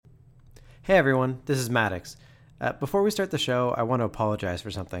Hey everyone, this is Maddox. Before we start the show, I want to apologize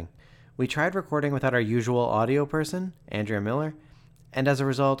for something. We tried recording without our usual audio person, Andrea Miller, and as a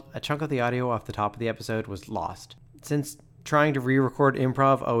result, a chunk of the audio off the top of the episode was lost. Since trying to re-record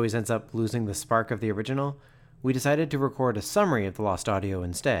improv always ends up losing the spark of the original, we decided to record a summary of the lost audio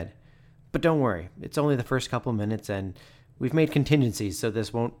instead. But don't worry, it's only the first couple minutes and we've made contingencies so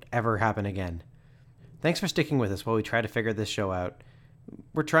this won't ever happen again. Thanks for sticking with us while we try to figure this show out.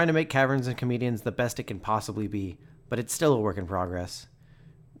 We're trying to make Caverns and Comedians the best it can possibly be, but it's still a work in progress.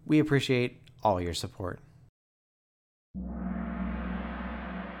 We appreciate all your support.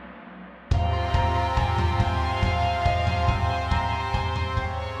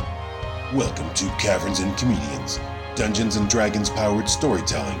 Welcome to Caverns and Comedians, Dungeons & Dragons powered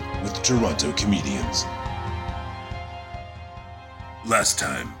storytelling with Toronto comedians. Last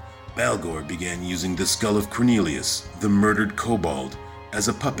time, Balgor began using the skull of Cornelius, the murdered kobold, as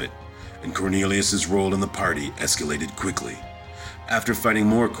a puppet, and Cornelius's role in the party escalated quickly. After fighting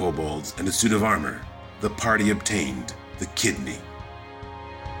more kobolds and a suit of armor, the party obtained the kidney.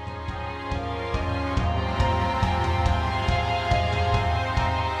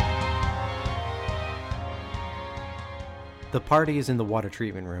 The party is in the water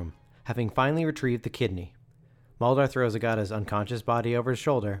treatment room, having finally retrieved the kidney. Maldar throws Agata's unconscious body over his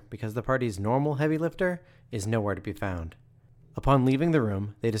shoulder because the party's normal heavy lifter is nowhere to be found. Upon leaving the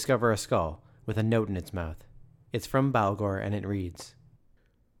room, they discover a skull with a note in its mouth. It's from Balgor and it reads,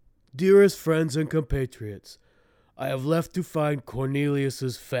 Dearest friends and compatriots, I have left to find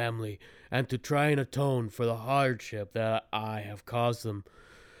Cornelius's family and to try and atone for the hardship that I have caused them.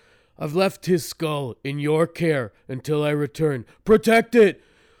 I've left his skull in your care until I return. Protect it!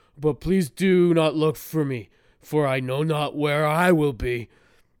 But please do not look for me, for I know not where I will be.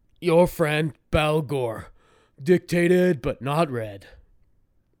 Your friend, Balgor. Dictated, but not read.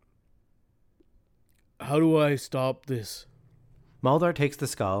 How do I stop this? Maldar takes the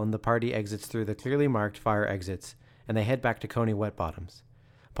skull and the party exits through the clearly marked fire exits, and they head back to Coney Wetbottoms.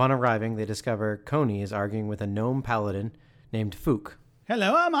 Upon arriving, they discover Coney is arguing with a gnome paladin named Fook.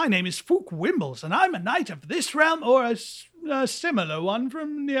 Hello, my name is Fook Wimbles, and I'm a knight of this realm or a similar one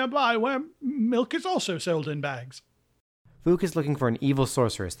from nearby where milk is also sold in bags. Fook is looking for an evil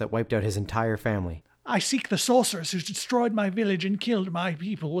sorceress that wiped out his entire family. I seek the sorceress who destroyed my village and killed my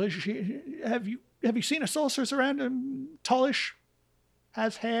people. Have you seen a sorceress around? Tallish,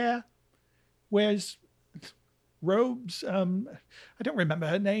 has hair, wears robes. I don't remember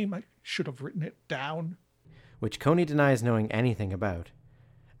her name. I should have written it down. Which Coney denies knowing anything about.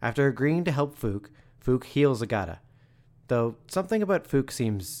 After agreeing to help Fook, Fook heals Agata. Though something about Fook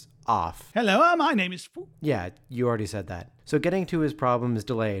seems off. Hello, my name is Fook. Yeah, you already said that. So getting to his problem is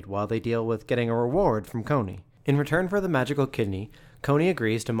delayed while they deal with getting a reward from Coney. In return for the magical kidney, Coney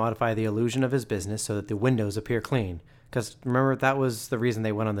agrees to modify the illusion of his business so that the windows appear clean. Because remember, that was the reason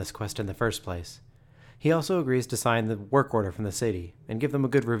they went on this quest in the first place. He also agrees to sign the work order from the city and give them a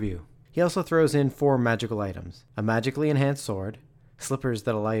good review. He also throws in 4 magical items: a magically enhanced sword, slippers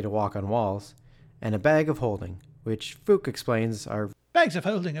that allow you to walk on walls, and a bag of holding, which Fook explains are bags of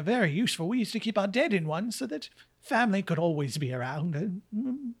holding are very useful. We used to keep our dead in one so that family could always be around. And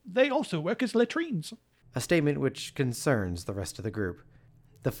they also work as latrines. A statement which concerns the rest of the group.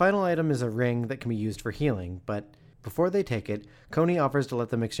 The final item is a ring that can be used for healing, but before they take it, Coney offers to let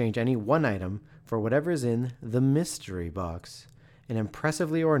them exchange any one item for whatever is in the mystery box. An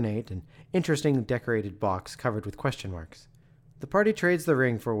impressively ornate and interesting decorated box covered with question marks. The party trades the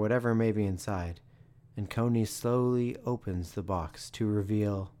ring for whatever may be inside, and Coney slowly opens the box to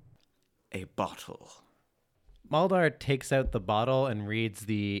reveal a bottle. Maldar takes out the bottle and reads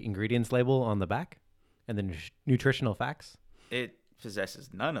the ingredients label on the back and the nutritional facts. It possesses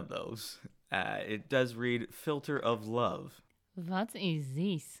none of those. It does read filter of love. What is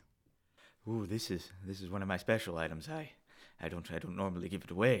this? Ooh, this is one of my special items. I don't normally give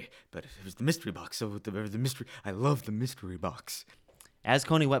it away, but it was the mystery box. So the mystery, I love the mystery box. As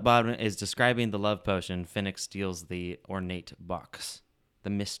Coney Wetbottom is describing the love potion, Finnick steals the ornate box, the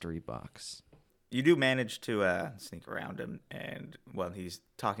mystery box. You do manage to sneak around him, and while he's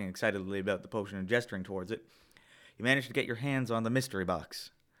talking excitedly about the potion and gesturing towards it, you manage to get your hands on the mystery box.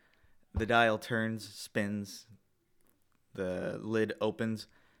 The dial turns, spins, the lid opens,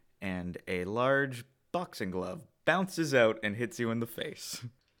 and a large boxing glove bounces out and hits you in the face.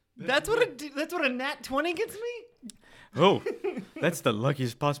 That's what a nat 20 gets me? Oh, that's the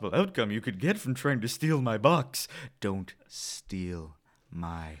luckiest possible outcome you could get from trying to steal my box. Don't steal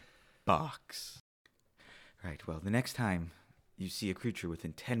my box. Right, well, the next time you see a creature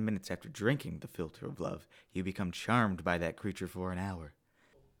within 10 minutes after drinking the filter of love, you become charmed by that creature for an hour.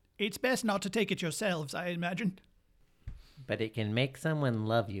 It's best not to take it yourselves, I imagine. But it can make someone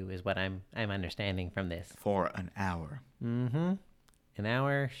love you, is what I'm understanding from this. For an hour. Mm-hmm. An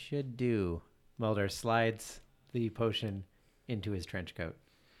hour should do. Mulder slides the potion into his trench coat.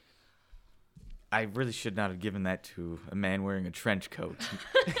 I really should not have given that to a man wearing a trench coat.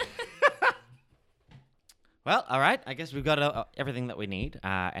 Well, all right. I guess we've got everything that we need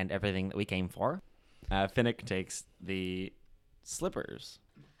and everything that we came for. Finnick takes the slippers.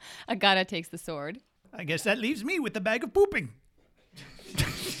 Agata takes the sword. I guess that leaves me with the bag of pooping.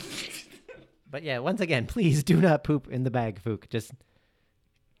 But yeah, once again, please do not poop in the bag, Fook. Just...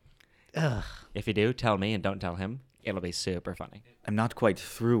 Ugh. If you do, tell me and don't tell him. It'll be super funny. I'm not quite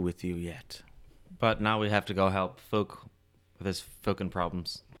through with you yet. But now we have to go help Fook with his Fookin'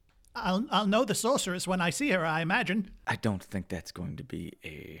 problems. I'll know the sorceress when I see her, I imagine. I don't think that's going to be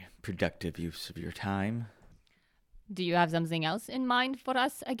a productive use of your time. Do you have something else in mind for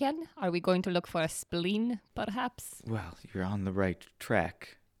us again? Are we going to look for a spleen, perhaps? Well, you're on the right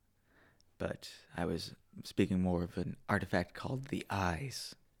track. But I was speaking more of an artifact called the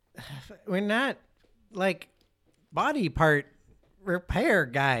Eyes. We're not, like, body part repair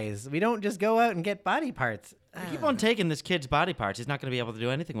guys. We don't just go out and get body parts. Keep on taking this kid's body parts. He's not going to be able to do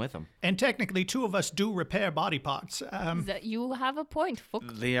anything with them. And technically, 2 of us do repair body parts. You have a point,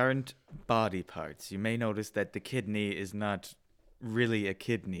 Fook. They aren't body parts. You may notice that the kidney is not really a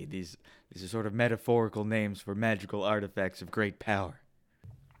kidney. These are sort of metaphorical names for magical artifacts of great power.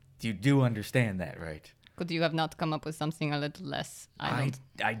 You do understand that, right? Could you have not come up with something a little less?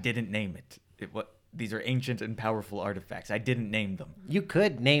 I didn't name it. These are ancient and powerful artifacts. I didn't name them. You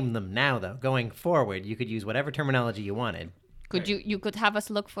could name them now, though. Going forward, you could use whatever terminology you wanted. Could you could have us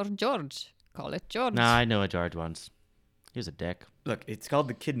look for George. Call it George. Nah, I know a George once. He was a dick. Look, it's called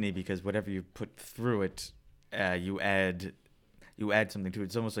the kidney because whatever you put through it, you add something to it.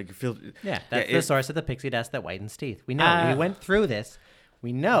 It's almost like you feel. Yeah, that's the source of the pixie dust that whitens teeth. We know. We went through this.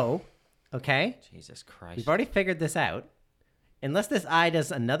 We know. Okay? Jesus Christ. We've already figured this out. Unless this eye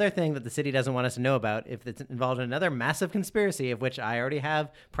does another thing that the city doesn't want us to know about, if it's involved in another massive conspiracy of which I already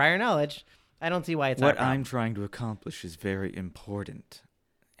have prior knowledge, I don't see why it's what I'm trying to accomplish is very important.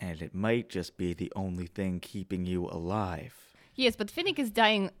 And it might just be the only thing keeping you alive. Yes, but Finnick is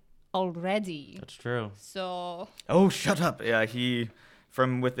dying already. That's true. So... Oh, shut up. Yeah,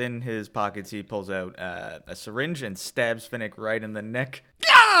 from within his pockets, he pulls out a syringe and stabs Finnick right in the neck.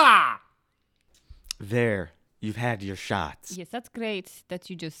 Yeah! There. You've had your shots. Yes, that's great that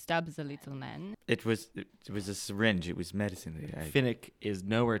you just stabbed the little man. It was a syringe. It was medicine. Finnick is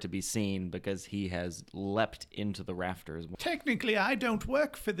nowhere to be seen because he has leapt into the rafters. Technically, I don't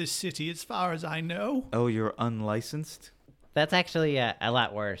work for this city as far as I know. Oh, you're unlicensed? That's actually a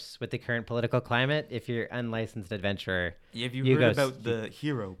lot worse with the current political climate. If you're unlicensed adventurer, have you heard about the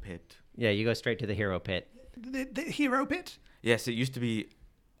hero pit? Yeah, you go straight to the hero pit. The hero pit? Yes, it used to be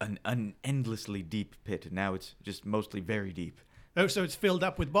an endlessly deep pit, and now it's just mostly very deep. Oh, so it's filled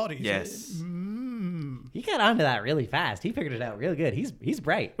up with bodies? Yes. He got onto that really fast. He figured it out real good. He's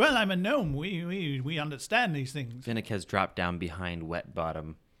bright. Well, I'm a gnome. We understand these things. Finnick has dropped down behind Wet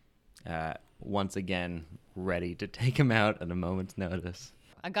Bottom, once again, ready to take him out at a moment's notice.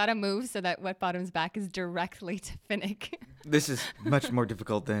 I gotta move so that Wet Bottom's back is directly to Finnick. This is much more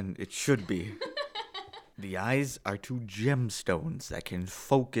difficult than it should be. The eyes are 2 gemstones that can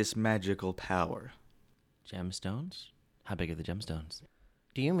focus magical power. Gemstones? How big are the gemstones?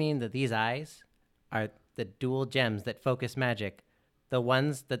 Do you mean that these eyes are the dual gems that focus magic? The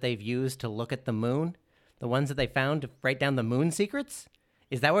ones that they've used to look at the moon? The ones that they found to write down the moon secrets?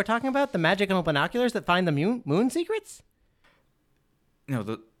 Is that what we're talking about? The magical binoculars that find the moon secrets?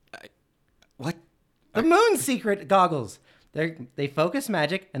 No, what? The moon secret goggles. They focus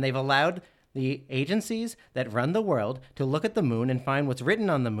magic, and they've allowed the agencies that run the world to look at the moon and find what's written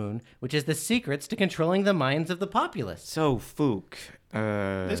on the moon, which is the secrets to controlling the minds of the populace. So, Fook,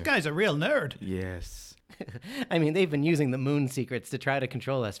 this guy's a real nerd. Yes. I mean, they've been using the moon secrets to try to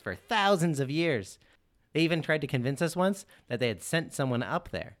control us for thousands of years. They even tried to convince us once that they had sent someone up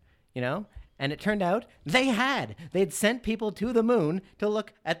there, you know? And it turned out they'd sent people to the moon to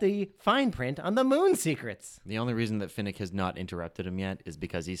look at the fine print on the moon secrets. The only reason that Finnick has not interrupted him yet is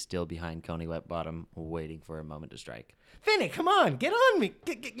because he's still behind Coney Wet Bottom, waiting for a moment to strike. Finnick, come on, get on me.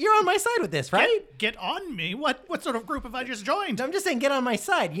 You're on my side with this, right? Get on me? What sort of group have I just joined? I'm just saying, get on my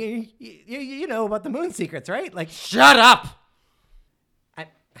side. You know about the moon secrets, right? Like, shut up!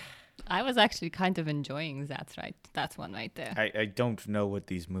 I was actually kind of enjoying that one right there. I don't know what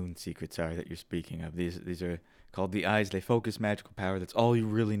these moon secrets are that you're speaking of. These are called the eyes. They focus magical power. That's all you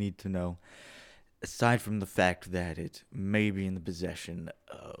really need to know. aside from the fact that it may be in the possession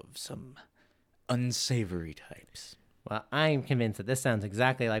of some unsavory types. Well, I'm convinced that this sounds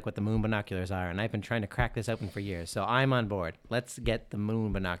exactly like what the moon binoculars are, and I've been trying to crack this open for years, so I'm on board. Let's get the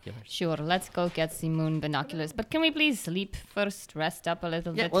moon binoculars. Sure, let's go get the moon binoculars. But can we please sleep first, rest up a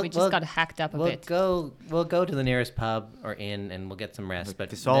little bit? we'll- We just we'll- got hacked up a bit. We'll go to the nearest pub or inn, and we'll get some rest.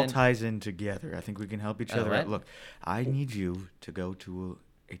 But This all then- ties in together. I think we can help each other right. out. Look, I need you to go to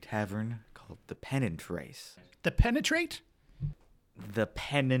a tavern called the Pennant Race. The penetrate? The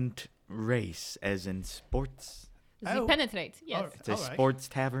Pennant Race, as in sports. The penetrate, yes. It's a All right. sports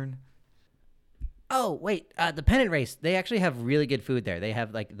tavern. Oh, wait, the Pennant Race. They actually have really good food there. They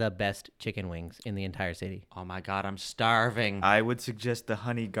have, like, the best chicken wings in the entire city. Oh my god, I'm starving. I would suggest the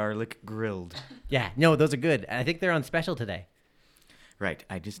honey garlic grilled. Yeah, no, those are good. I think they're on special today. Right,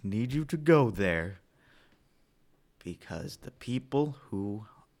 I just need you to go there because the people who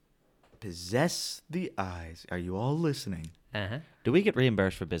possess the eyes, are you all listening? Uh-huh. Do we get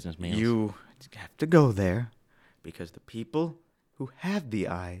reimbursed for business meals? You have to go there because the people who have the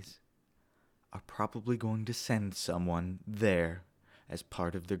eyes are probably going to send someone there as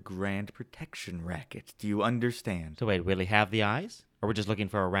part of their grand protection racket. Do you understand? So wait, will he have the eyes? Or we're just looking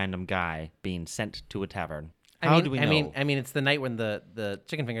for a random guy being sent to a tavern? I How mean, do we know? I mean, it's the night when the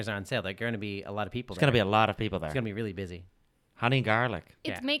chicken fingers are on sale. There are going to be a lot of people There's going to be there. a lot of people there. It's going to be really busy. Honey garlic. It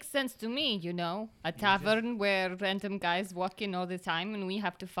Yeah. makes sense to me, you know. A tavern where random guys walk in all the time and we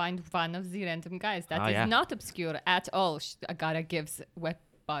have to find one of the random guys. That Oh, is yeah. not obscure at all. Agata gives Wet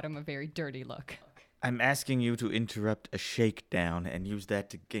Bottom a very dirty look. I'm asking you to interrupt a shakedown and use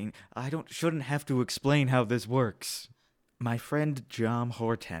that to gain. Shouldn't have to explain how this works. My friend John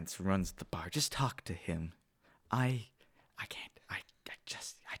Hortense runs the bar. Just talk to him. I can't.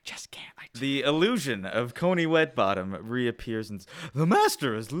 I just can't. The illusion of Coney Wetbottom reappears and the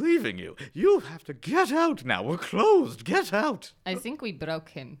master is leaving you. You have to get out now. We're closed. Get out. I think we broke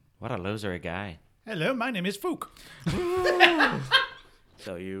him. What a loser guy. Hello, my name is Fook.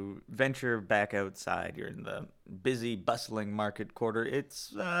 So you venture back outside. You're in the busy, bustling market quarter. It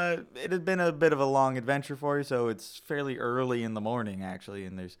has been a bit of a long adventure for you, so it's fairly early in the morning actually,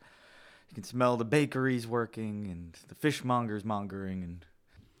 and you can smell the bakeries working and the fishmongers mongering and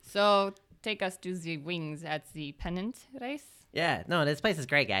So take us to the wings at the pennant race. Yeah, no, this place is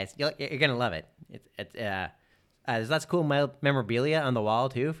great, guys. You're going to love it. There's lots of cool memorabilia on the wall,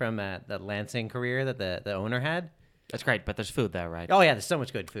 too, from the Lansing career that the owner had. That's great, but there's food there, right? Oh, yeah, there's so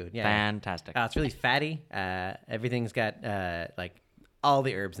much good food. Yeah. Fantastic. It's really fatty. Everything's got, like, all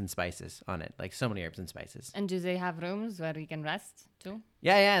the herbs and spices on it. Like, so many herbs and spices. And do they have rooms where we can rest too?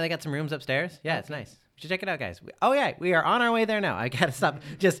 Yeah, they got some rooms upstairs. Yeah, it's nice. You should check it out, guys. We are on our way there now. I got to stop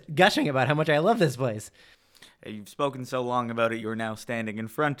just gushing about how much I love this place. you've spoken so long about it, you're now standing in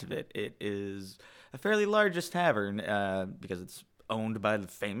front of it. It is a fairly large tavern because it's owned by the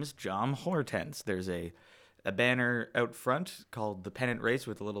famous John Hortense. There's a banner out front called the Pennant Race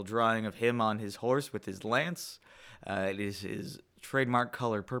with a little drawing of him on his horse with his lance. It is his trademark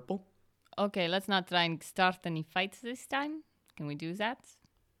color purple. Okay, let's not try and start any fights this time. Can we do that?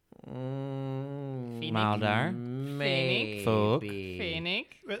 Phoenix. Maldar. Maybe. Folk.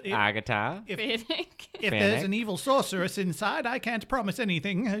 Phoenix. Well, Agatha. Phoenix. if there's an evil sorceress inside, I can't promise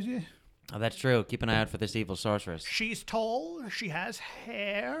anything. Oh, that's true. Keep an eye out for this evil sorceress. She's tall. She has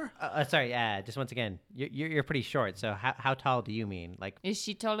hair. Sorry, just once again, you're pretty short, so how tall do you mean? Like, Is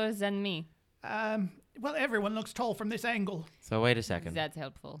she taller than me? Well, everyone looks tall from this angle. So wait a second. That's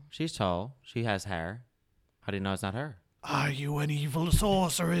helpful. She's tall. She has hair. How do you know it's not her? Are you an evil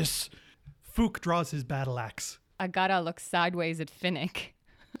sorceress? Fook draws his battle axe. Agata looks sideways at Finnick.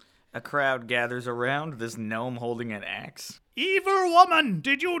 A crowd gathers around this gnome holding an axe. Evil woman,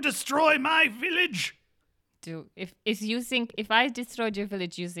 did you destroy my village? If I destroyed your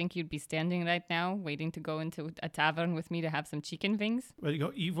village, you think you'd be standing right now, waiting to go into a tavern with me to have some chicken wings? Well,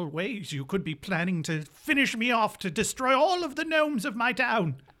 your evil ways. You could be planning to finish me off to destroy all of the gnomes of my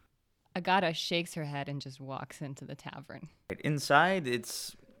town. Agata shakes her head and just walks into the tavern. Inside,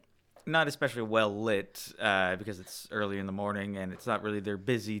 it's not especially well lit because it's early in the morning and it's not really their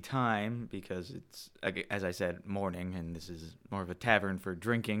busy time because it's, as I said, morning, and this is more of a tavern for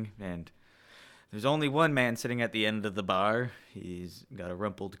drinking. And there's only one man sitting at the end of the bar. He's got a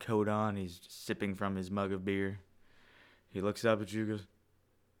rumpled coat on. He's just sipping from his mug of beer. He looks up at you and goes,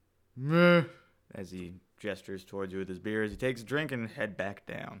 meh, as he gestures towards you with his beer as he takes a drink and head back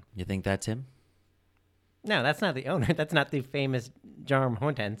down. You think that's him? no, that's not the owner. That's not the famous Jarm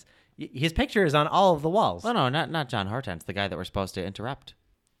Hortense. His picture is on all of the walls. Well, no, not John Hortense, the guy that we're supposed to interrupt.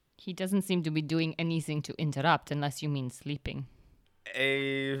 He doesn't seem to be doing anything to interrupt, unless you mean sleeping.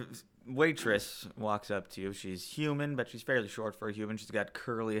 A waitress walks up to you. She's human, but she's fairly short for a human. She's got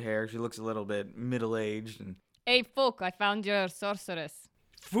curly hair. She looks a little bit middle-aged. And Hey, folk, I found your sorceress.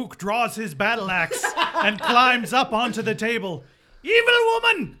 Fook draws his battle axe and climbs up onto the table. Evil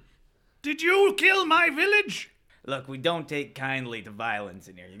woman! Did you kill my village? look, we don't take kindly to violence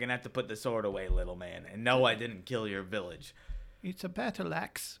in here. You're gonna have to put the sword away, little man. And no, I didn't kill your village. It's a battle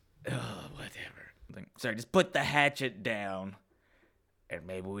axe. Oh, whatever. Sorry, just put the hatchet down. And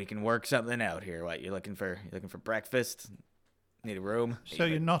maybe we can work something out here. What, you looking for breakfast? Need a room? So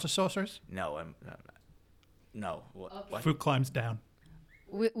you're not a sorceress? No, I'm not. No. What? Fook climbs down.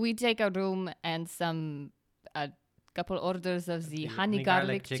 We take a room and a couple orders of the honey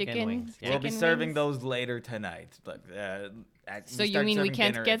garlic chicken. wings. Yeah. We'll be chicken serving wings. those later tonight. Look, So you mean we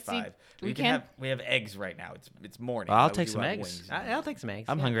can't get We have eggs right now. It's morning. Well, I'll Why would take you some want eggs. wings? I'll take some eggs.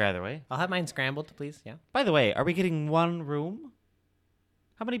 I'm yeah. hungry either way. I'll have mine scrambled, please. Yeah. By the way, are we getting one room?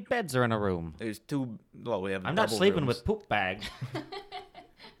 How many beds are in a room? There's two. Well, we have. I'm not double sleeping rooms. with poop bag.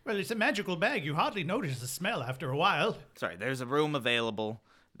 Well, it's a magical bag. You hardly notice the smell after a while. Sorry, there's a room available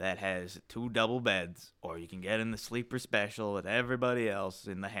that has 2 double beds, or you can get in the sleeper special with everybody else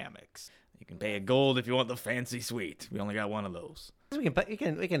in the hammocks. You can pay a gold if you want the fancy suite. We only got one of those. We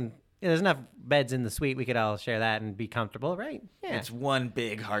can. There's enough beds in the suite. We could all share that and be comfortable, right? Yeah. It's one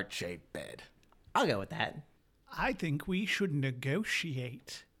big heart-shaped bed. I'll go with that. I think we should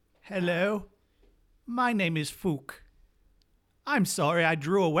negotiate. Hello? My name is Fook. I'm sorry I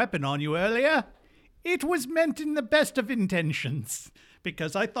drew a weapon on you earlier. It was meant in the best of intentions,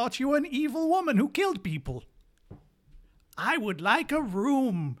 because I thought you were an evil woman who killed people. I would like a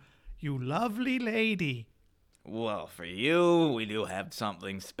room, you lovely lady. Well, for you, we do have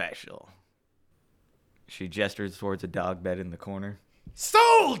something special. She gestures towards a dog bed in the corner.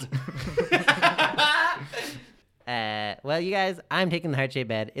 Sold! Well, you guys, I'm taking the heart-shaped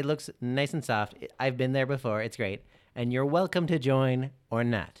bed. It looks nice and soft. I've been there before. It's great. And you're welcome to join or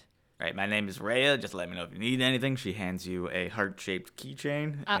not. All right, my name is Rhea. Just let me know if you need anything. She hands you a heart-shaped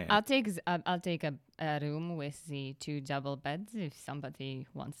keychain. I'll take a room with the 2 double beds if somebody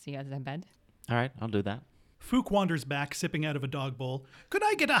wants the other bed. All right, I'll do that. Fook wanders back, sipping out of a dog bowl. Could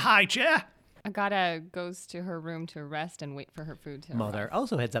I get a high chair? Agata goes to her room to rest and wait for her food to Mulder arrive.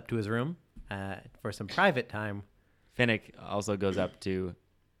 also heads up to his room for some private time. Finnick also goes up to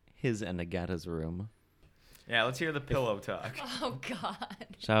his and Agata's room. Yeah, let's hear the pillow talk. Oh, God.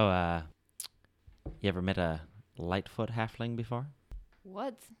 So, you ever met a Lightfoot halfling before?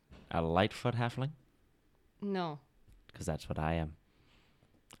 What? A Lightfoot halfling? No. Because that's what I am.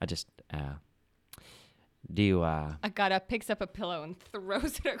 I just, do you, Agata picks up a pillow and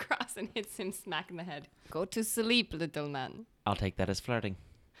throws it across and hits him smack in the head. Go to sleep, little man. I'll take that as flirting.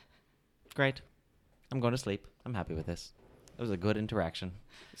 Great. I'm going to sleep. I'm happy with this. It was a good interaction.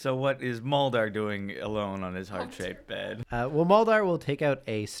 So what is Moldar doing alone on his heart-shaped bed? Well, Moldar will take out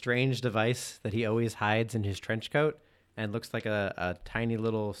a strange device that he always hides in his trench coat and looks like a tiny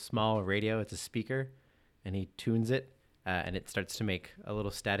little small radio. It's a speaker, and he tunes it, and it starts to make a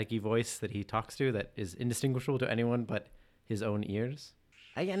little staticky voice that he talks to that is indistinguishable to anyone but his own ears.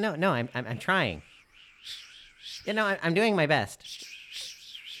 I'm trying. I'm doing my best.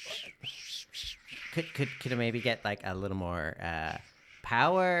 Could I maybe get like a little more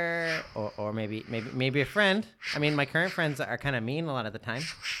power, or maybe a friend? I mean, my current friends are kind of mean a lot of the time.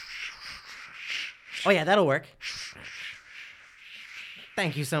 Oh yeah, that'll work.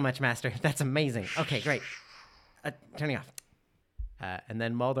 Thank you so much, Master. That's amazing. Okay, great. Turning off. And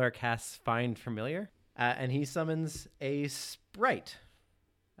then Moldar casts Find Familiar, and he summons a sprite,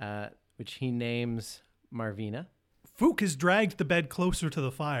 which he names Marvina. Fook has dragged the bed closer to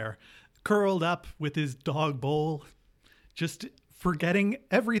the fire, curled up with his dog bowl, just forgetting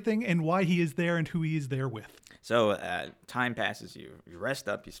everything and why he is there and who he is there with. So time passes. You rest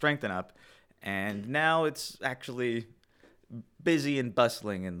up, you strengthen up, and now it's actually busy and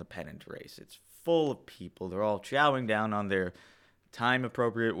bustling in the pennant race. It's full of people. They're all chowing down on their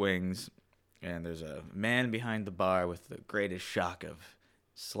time-appropriate wings, and there's a man behind the bar with the greatest shock of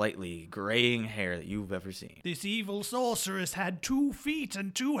slightly graying hair that you've ever seen. This evil sorceress had 2 feet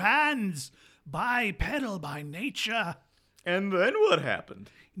and 2 hands, bipedal by nature. And then what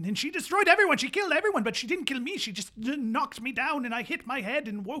happened? And then she destroyed everyone. She killed everyone, but she didn't kill me. She just knocked me down, and I hit my head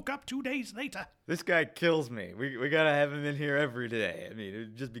and woke up 2 days later. This guy kills me. We gotta have him in here every day. I mean,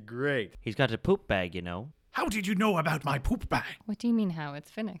 it'd just be great. He's got a poop bag, you know. How did you know about my poop bag? What do you mean how? It's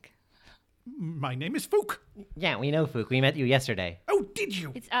Finnick. My name is Fook. Yeah, we know, Fook. We met you yesterday. Oh, did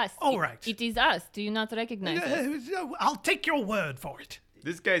you? It's us. All right. It is us. Do you not recognize us? I'll take your word for it.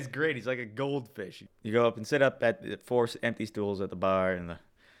 This guy's great. He's like a goldfish. You go up and sit up at 4 empty stools at the bar, and the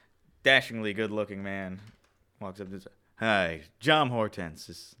dashingly good-looking man walks up and says, "Hi, John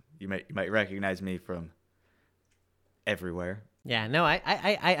Hortense. You might recognize me from everywhere." Yeah, no,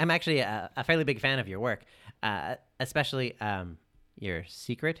 I'm actually a fairly big fan of your work, especially your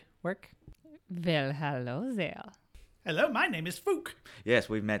secret work. Well, hello there. Hello, my name is Fook. Yes,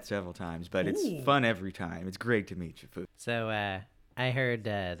 we've met several times, but it's fun every time. It's great to meet you, Fook. So I heard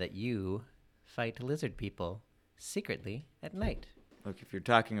that you fight lizard people secretly at night. Look, if you're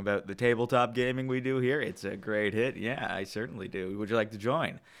talking about the tabletop gaming we do here, it's a great hit. Yeah, I certainly do. Would you like to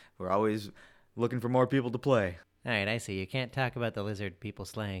join? We're always looking for more people to play. All right, I see. You can't talk about the lizard people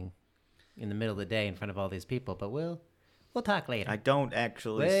slaying in the middle of the day in front of all these people, but we'll talk later. I don't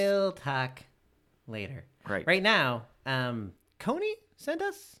actually... We'll talk later. Right. Right now, Coney sent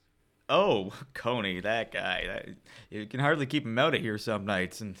us? Oh, Coney, that guy. You can hardly keep him out of here some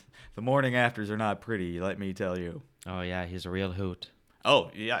nights, and the morning afters are not pretty, let me tell you. Oh, yeah, he's a real hoot. Oh,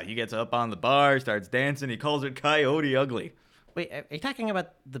 yeah, he gets up on the bar, starts dancing, he calls it Coyote Ugly. Wait, are you talking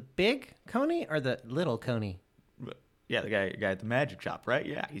about the big Coney or the little Coney? Yeah, the guy at the magic shop, right?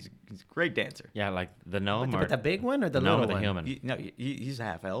 Yeah, he's a great dancer. Yeah, like the gnome or But the big one or the gnome little or the one? human? He's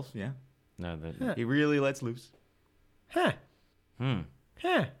half elf, yeah. No, He really lets loose. Huh.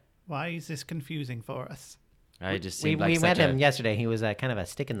 Huh. Why is this confusing for us? I just We seemed like met such him a... yesterday. He was kind of a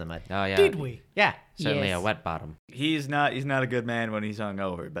stick in the mud. Oh, yeah. Did we? Yeah. Certainly Yes. a wet bottom. He's not a good man when he's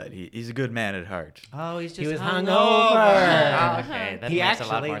hungover, but he's a good man at heart. Oh, he's He was hungover. hungover. Oh, okay, that He makes a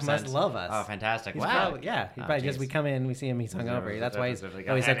lot actually more must sense. love us. Oh, fantastic. He's Wow. probably, yeah. He Oh, probably just, jeez. we come in, we see him, he's hungover. That's why he's Like,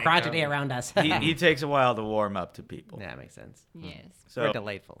 always so headache, crotchety around us. He takes a while to warm up to people. Yeah, makes sense. Yes. So, We're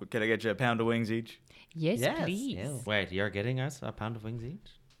delightful. Can I get you a pound of wings each? Yes, Yes, please. yeah. Wait, you're getting us a pound of wings each?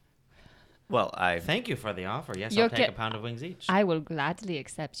 Well, Thank you for the offer. Yes, You're I'll take ca- a pound of wings each. I will gladly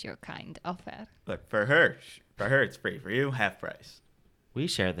accept your kind offer. look for her it's free. For you, half price. We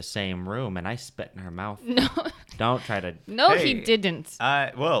share the same room, and I spit in her mouth. No, Don't try to... no, Hey. he didn't.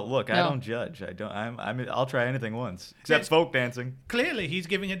 Well, look, I No. don't judge. I'll try anything once, except folk dancing. Clearly, he's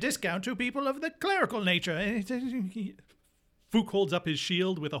giving a discount to people of the clerical nature. Fook holds up his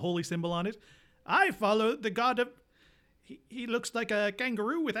shield with a holy symbol on it. I follow the god of... He looks like a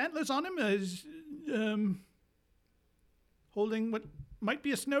kangaroo with antlers on him, as, holding what might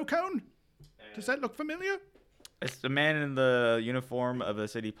be a snow cone. Does that look familiar? It's the man in the uniform of the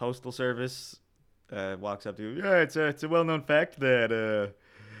city postal service walks up to you. Yeah, it's a well-known fact that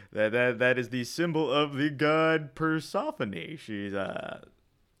that is the symbol of the god Persephone.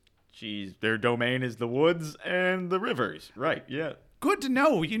 She's their domain is the woods and the rivers. Right? Yeah. Good to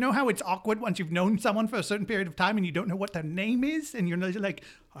know. You know how it's awkward once you've known someone for a certain period of time and you don't know what their name is? And you're like,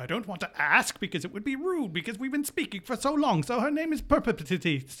 I don't want to ask because it would be rude because we've been speaking for so long. So her name is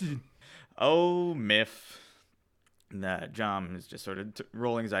Perpetuity. Oh, Miff. Nah, John is just sort of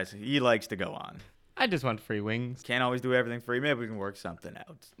rolling his eyes. He likes to go on. I just want free wings. Can't always do everything free. Maybe we can work something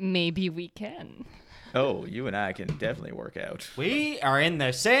out. Maybe we can. Oh, you and I can definitely work out. We are in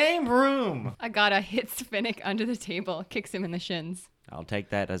the same room. Agata hits Finnick under the table, kicks him in the shins. I'll take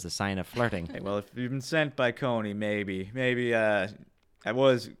that as a sign of flirting. Hey, well, if you've been sent by Coney, maybe I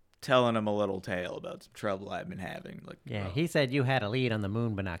was telling him a little tale about some trouble I've been having. Like, Yeah, he said you had a lead on the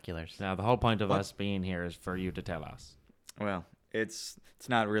moon binoculars. Now, the whole point of us being here is for you to tell us. well, it's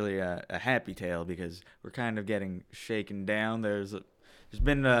not really a happy tale because we're kind of getting shaken down. There's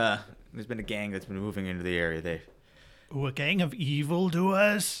been a gang that's been moving into the area. Ooh, a gang of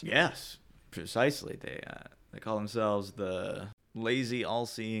evildoers? Yes, precisely. They call themselves the Lazy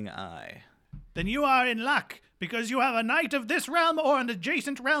All-Seeing Eye. Then you are in luck, because you have a knight of this realm or an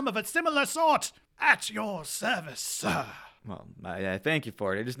adjacent realm of a similar sort at your service, sir. Well, I thank you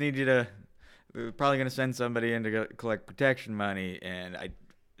for it. I just need you to... We're probably going to send somebody in to collect protection money, and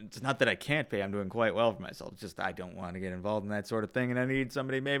it's not that I can't pay. I'm doing quite well for myself. It's just I don't want to get involved in that sort of thing, and I need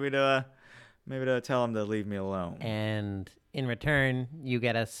somebody maybe to tell them to leave me alone. And in return, you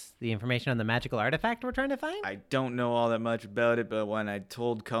get us the information on the magical artifact we're trying to find? I don't know all that much about it, but when I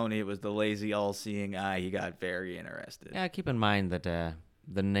told Coney it was the Lazy All-Seeing Eye, he got very interested. Yeah, keep in mind that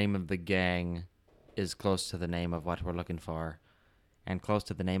the name of the gang is close to the name of what we're looking for, and close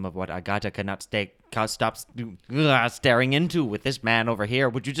to the name of what Agata cannot stop staring into with this man over here.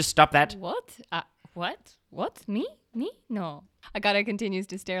 Would you just stop that? What? What? Me? No. Agata continues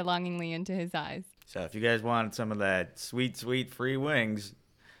to stare longingly into his eyes. So if you guys want some of that sweet, sweet free wings,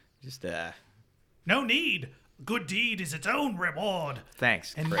 just No need. Good deed is its own reward.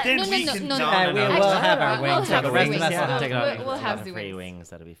 thanks. And Fred. then no, we no, can... no, no, no. we'll Actually, have our we'll wings. have The rest of wings. us will have We'll to have Take wings. free wings.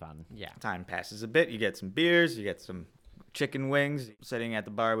 That'll be fun. Yeah. Time passes a bit. You get some beers. You get some chicken wings. Sitting at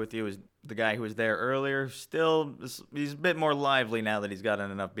the bar with you is the guy who was there earlier. Still, he's a bit more lively now that he's gotten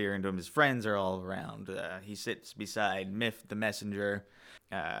enough beer into him. His friends are all around. He sits beside Miff the messenger.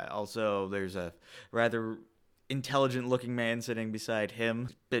 Also, there's a rather intelligent-looking man sitting beside him.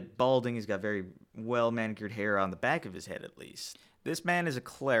 A bit balding. He's got very well-manicured hair on the back of his head, at least. This man is a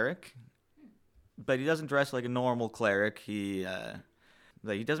cleric, but he doesn't dress like a normal cleric. He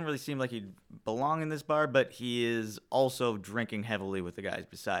doesn't really seem like he'd belong in this bar, but he is also drinking heavily with the guys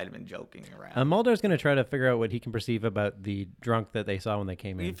beside him and joking around. Mulder's going to try to figure out what he can perceive about the drunk that they saw when they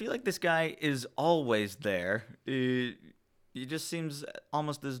came in. You feel like this guy is always there. He just seems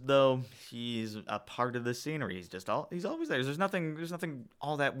almost as though he's a part of the scenery. He's always there. There's nothing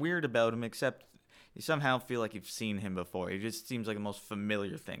all that weird about him, except you somehow feel like you've seen him before. He just seems like the most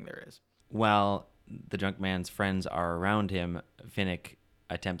familiar thing there is. While the drunk man's friends are around him, Finnick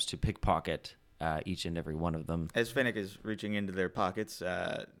attempts to pickpocket each and every one of them. As Finnick is reaching into their pockets,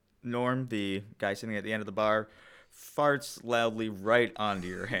 Norm, the guy sitting at the end of the bar, farts loudly right onto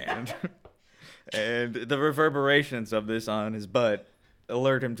your hand. And the reverberations of this on his butt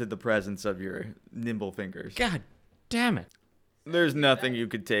alert him to the presence of your nimble fingers. God damn it. There's nothing you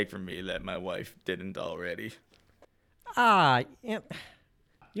could take from me that my wife didn't already.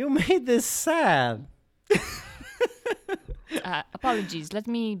 You made this sad. Apologies. Let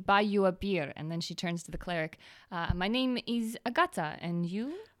me buy you a beer. And then she turns to the cleric. My name is Agata, and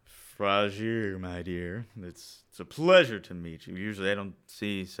you? Fragir, my dear. It's a pleasure to meet you. Usually I don't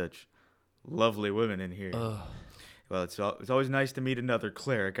see such lovely women in here. Well, it's always nice to meet another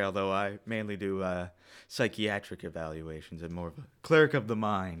cleric, although I mainly do psychiatric evaluations. I'm more of a cleric of the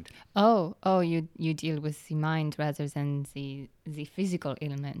mind. Oh, you deal with the mind rather than the physical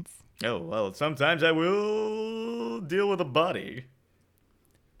ailments. Oh, well, sometimes I will deal with a body.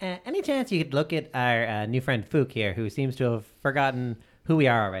 Any chance you could look at our new friend Fook here, who seems to have forgotten who we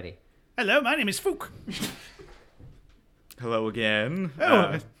are already? Hello, my name is Fook. Hello again.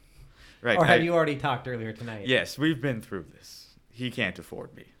 Right. Or have you already talked earlier tonight? Yes, we've been through this. He can't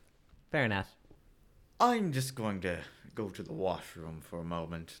afford me. Fair enough. I'm just going to go to the washroom for a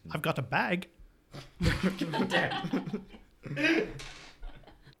moment. I've got a bag.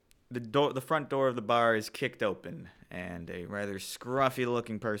 The front door of the bar is kicked open, and a rather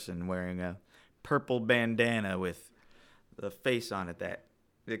scruffy-looking person wearing a purple bandana with the face on it that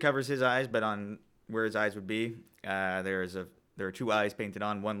covers his eyes, but on where his eyes would be, there are two eyes painted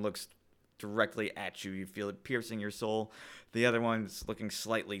on. One looks directly at you. You feel it piercing your soul. The other one's looking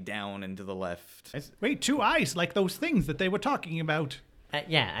slightly down and to the left. Wait, two eyes, like those things that they were talking about.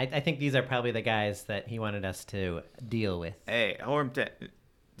 Yeah, I think these are probably the guys that he wanted us to deal with. Hey, Hormton,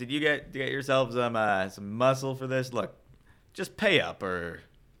 did you get yourself some muscle for this? Look, just pay up or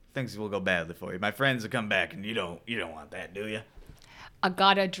things will go badly for you. My friends will come back and you don't want that, do you?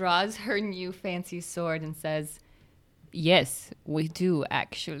 Agata draws her new fancy sword and says, "Yes, we do,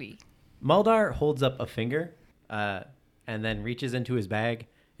 actually." Muldar holds up a finger and then reaches into his bag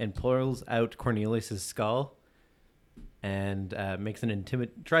and pulls out Cornelius's skull and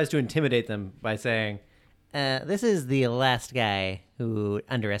tries to intimidate them by saying, this is the last guy who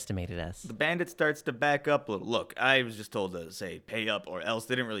underestimated us. The bandit starts to back up a little. Look, I was just told to say pay up or else.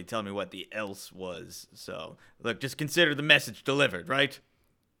 They didn't really tell me what the else was. So, look, just consider the message delivered, right?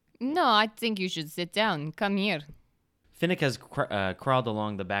 No, I think you should sit down. Come here. Finnick has crawled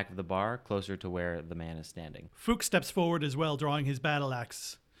along the back of the bar, closer to where the man is standing. Fook steps forward as well, drawing his battle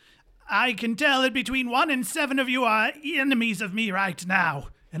axe. I can tell that between 1 and 7 of you are enemies of me right now,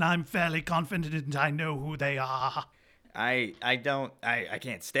 and I'm fairly confident I know who they are. I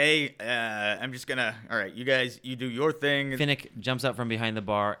can't stay. I'm just gonna. All right, you guys, you do your thing. Finnick jumps out from behind the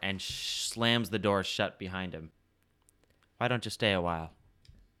bar and slams the door shut behind him. Why don't you stay a while?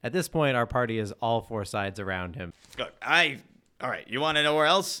 At this point, our party is all 4 sides around him. Look, all right, you want to know where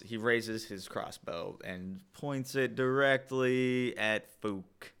else? He raises his crossbow and points it directly at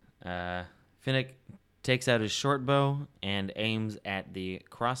Fook. Finnick takes out his short bow and aims at the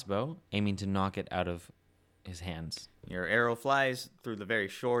crossbow, aiming to knock it out of his hands. Your arrow flies through the very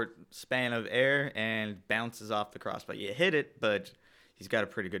short span of air and bounces off the crossbow. You hit it, but he's got a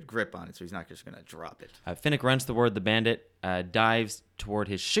pretty good grip on it, so he's not just going to drop it. Finnick runs toward the bandit, dives toward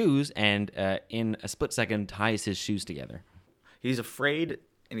his shoes, and in a split second ties his shoes together. He's afraid,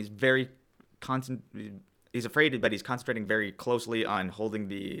 and he's afraid, but he's concentrating very closely on holding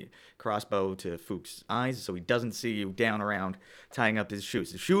the crossbow to Fook's eyes, so he doesn't see you down around tying up his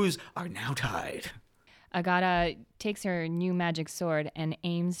shoes. His shoes are now tied. Agata takes her new magic sword and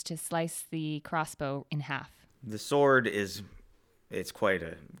aims to slice the crossbow in half. The sword it's quite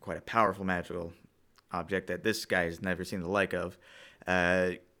a powerful magical object that this guy has never seen the like of.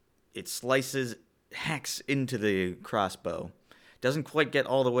 It hacks into the crossbow. Doesn't quite get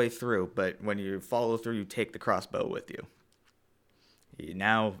all the way through, but when you follow through, you take the crossbow with you. He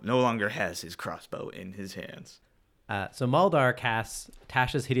now no longer has his crossbow in his hands. So Maldar casts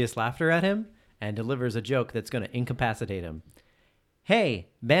Tasha's Hideous Laughter at him and delivers a joke that's going to incapacitate him. Hey,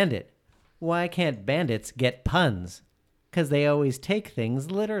 bandit, why can't bandits get puns? 'Cause they always take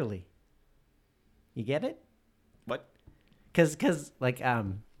things literally. You get it? What? Because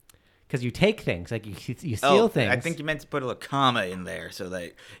you take things, like you steal things. I think you meant to put a comma in there so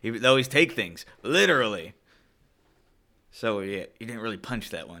that they always take things literally. So yeah, you didn't really punch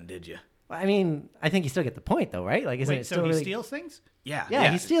that one, did you? I mean, I think you still get the point, though, right? Like, isn't it So still he really... steals things? Yeah.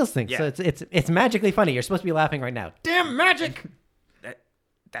 Yeah, he steals things. Yeah. So it's magically funny. You're supposed to be laughing right now. Damn magic!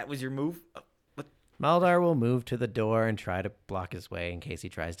 That was your move? What? Maldar will move to the door and try to block his way in case he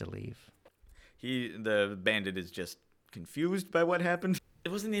tries to leave. The bandit is just confused by what happened. It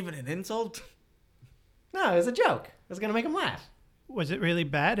wasn't even an insult. No, it was a joke. It was going to make him laugh. Was it really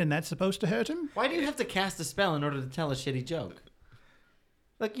bad and that's supposed to hurt him? Why do you have to cast a spell in order to tell a shitty joke?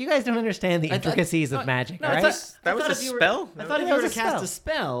 Look, you guys don't understand the intricacies of magic, all right? That was a spell? I thought if That you were was to a cast spell. a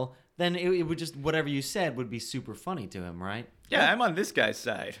spell, then it would just, whatever you said would be super funny to him, right? Yeah, I'm on this guy's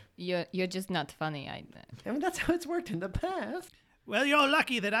side. You're just not funny. I mean, that's how it's worked in the past. Well, you're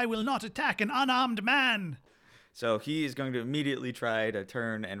lucky that I will not attack an unarmed man. So he is going to immediately try to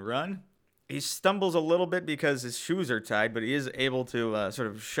turn and run. He stumbles a little bit because his shoes are tied, but he is able to sort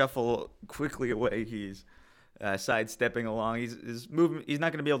of shuffle quickly away. He's sidestepping along. He's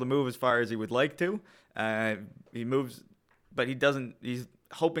not going to be able to move as far as he would like to. He moves, but he doesn't. He's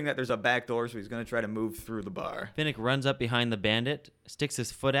hoping that there's a back door, so he's going to try to move through the bar. Finnick runs up behind the bandit, sticks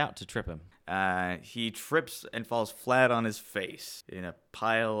his foot out to trip him. He trips and falls flat on his face in a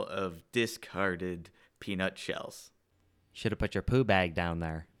pile of discarded peanut shells. Should have put your poo bag down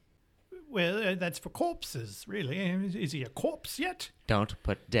there. Well, that's for corpses, really. Is he a corpse yet? Don't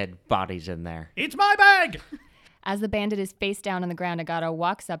put dead bodies in there. It's my bag! As the bandit is face down on the ground, Agata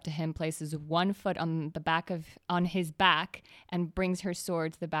walks up to him, places one foot on his back, and brings her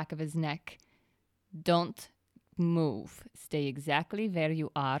sword to the back of his neck. Don't move. Stay exactly where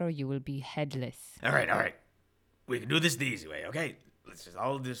you are, or you will be headless. All right. We can do this the easy way, okay? Let's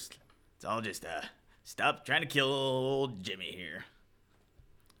all just stop trying to kill old Jimmy here.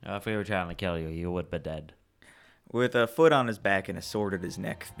 If we were trying to kill you, you would be dead. With a foot on his back and a sword at his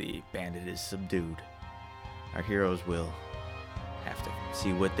neck, the bandit is subdued. Our heroes will have to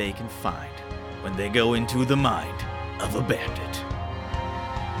see what they can find when they go into the mind of a bandit.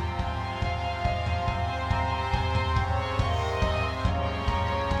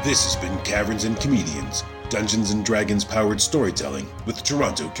 This has been Caverns and Comedians, Dungeons & Dragons powered storytelling with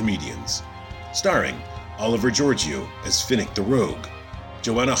Toronto comedians. Starring Oliver Giorgio as Finnick the Rogue,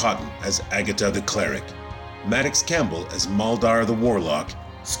 Joanna Houghton as Agatha the Cleric, Maddox Campbell as Maldar the Warlock,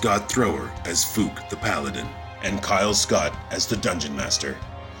 Scott Thrower as Fook the Paladin, and Kyle Scott as the Dungeon Master.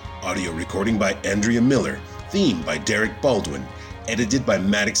 Audio recording by Andrea Miller, theme by Derek Baldwin, edited by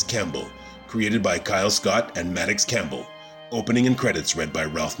Maddox Campbell, created by Kyle Scott and Maddox Campbell. Opening and credits read by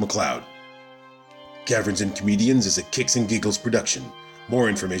Ralph McLeod. Caverns and Comedians is a Kicks and Giggles production. More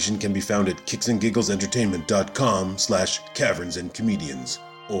information can be found at kicksandgigglesentertainment.com/cavernsandcomedians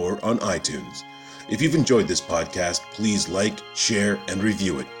or on iTunes. If you've enjoyed this podcast, please like, share, and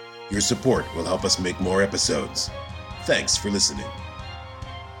review it. Your support will help us make more episodes. Thanks for listening.